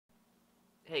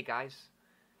Hey guys,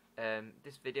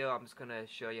 this video I'm just going to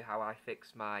show you how I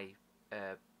fixed my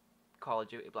Call of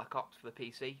Duty Black Ops for the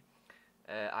PC.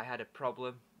 I had a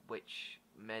problem which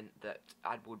meant that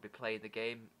I would be playing the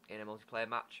game in a multiplayer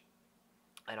match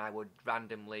and I would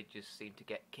randomly just seem to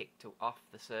get kicked off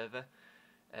the server.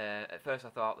 At first I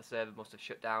thought the server must have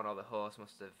shut down or the host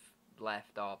must have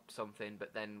left or something,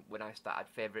 but then when I started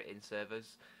favoriting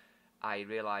servers I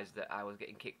realised that I was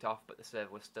getting kicked off but the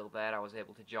server was still there. I was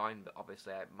able to join, but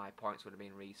obviously my points would have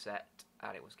been reset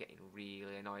and it was getting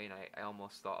really annoying. I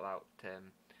almost thought about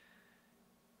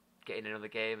getting another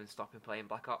game and stopping playing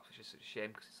Black Ops, which is such a shame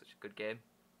because it's such a good game.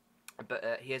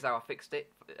 But here's how I fixed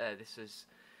it. This is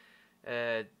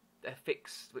a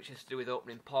fix which is to do with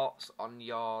opening ports on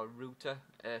your router.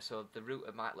 So the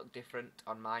router might look different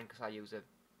on mine because I use a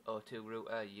O2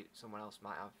 router. Someone else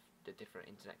might have a different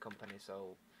internet company,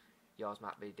 so yours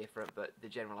might be different, but the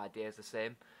general idea is the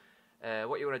same.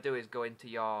 What you want to do is go into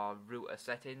your router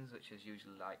settings, which is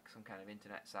usually like some kind of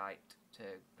internet site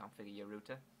to configure your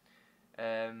router.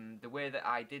 The way that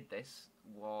I did this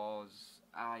was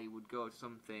I would go to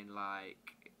something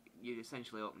like you'd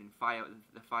essentially opening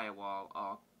the firewall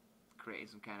or creating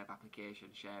some kind of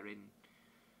application sharing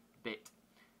bit.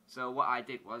 So what I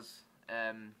did was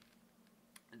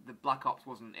the Black Ops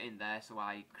wasn't in there, so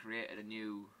I created a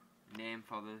new name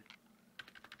for the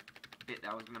bit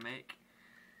that I was going to make.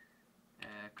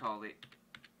 Called it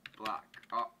Black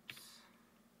Ops.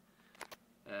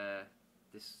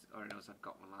 This already knows I've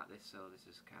got one like this, so this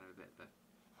is kind of a bit of a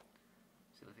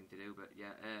silly thing to do, but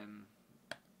yeah.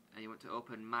 And you want to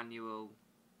open manual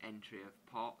entry of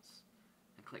ports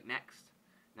and click next.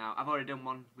 Now I've already done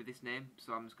one with this name,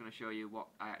 so I'm just going to show you what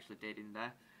I actually did in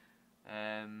there.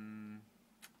 Where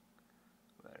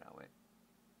are we?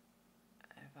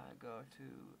 If I go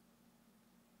to,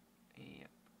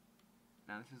 yep.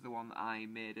 Now this is the one that I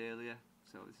made earlier.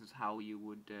 So this is how you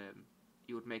would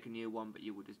make a new one, but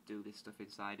you would just do this stuff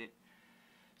inside it.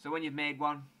 So when you've made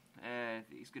one,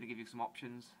 it's going to give you some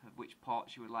options of which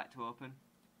ports you would like to open,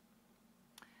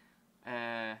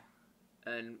 and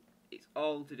it's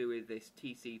all to do with this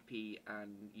TCP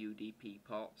and UDP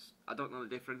ports. I don't know the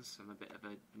difference. I'm a bit of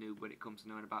a noob when it comes to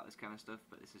knowing about this kind of stuff,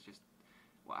 but this is just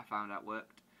what I found out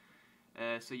worked.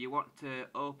 So you want to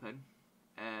open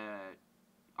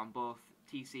on both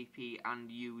TCP and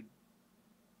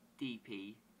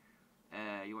UDP.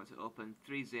 You want to open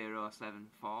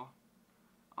 3074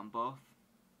 on both,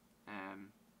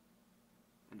 and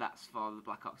that's for the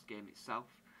Black Ops game itself.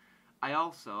 I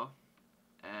also,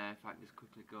 if I can just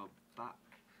quickly go back,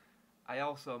 I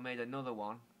also made another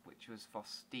one which was for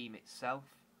Steam itself,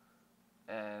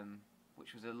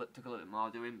 which was took a little bit more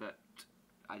doing, but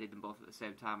I did them both at the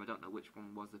same time. I don't know which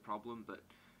one was the problem, but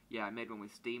yeah, I made one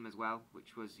with Steam as well,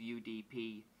 which was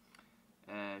UDP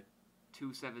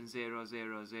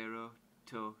 27000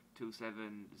 to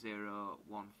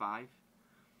 27015,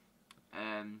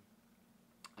 and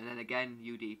then again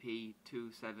UDP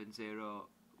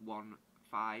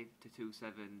 27015 to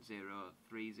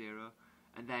 27030,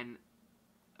 and then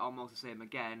almost the same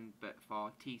again, but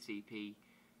for TCP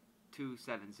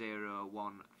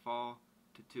 27014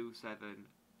 to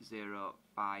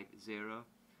 27050.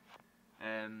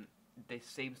 This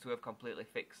seems to have completely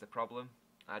fixed the problem.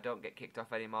 I don't get kicked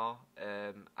off anymore.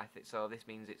 I think so. This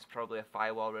means it's probably a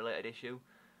firewall related issue,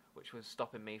 which was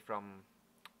stopping me from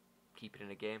keeping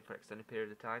in a game for an extended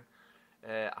period of time.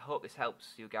 I hope this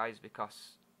helps you guys,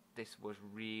 because this was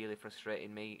really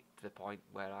frustrating me to the point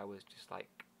where I was just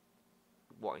like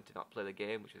wanting to not play the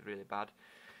game, which is really bad.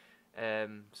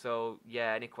 So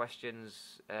yeah, any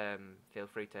questions, feel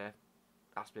free to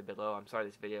ask me below. I'm sorry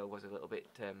this video was a little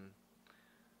bit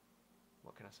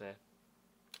what can I say,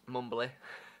 mumbly.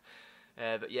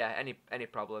 But yeah, any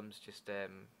problems, just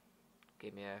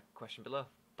give me a question below.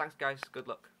 Thanks guys, good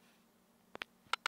luck.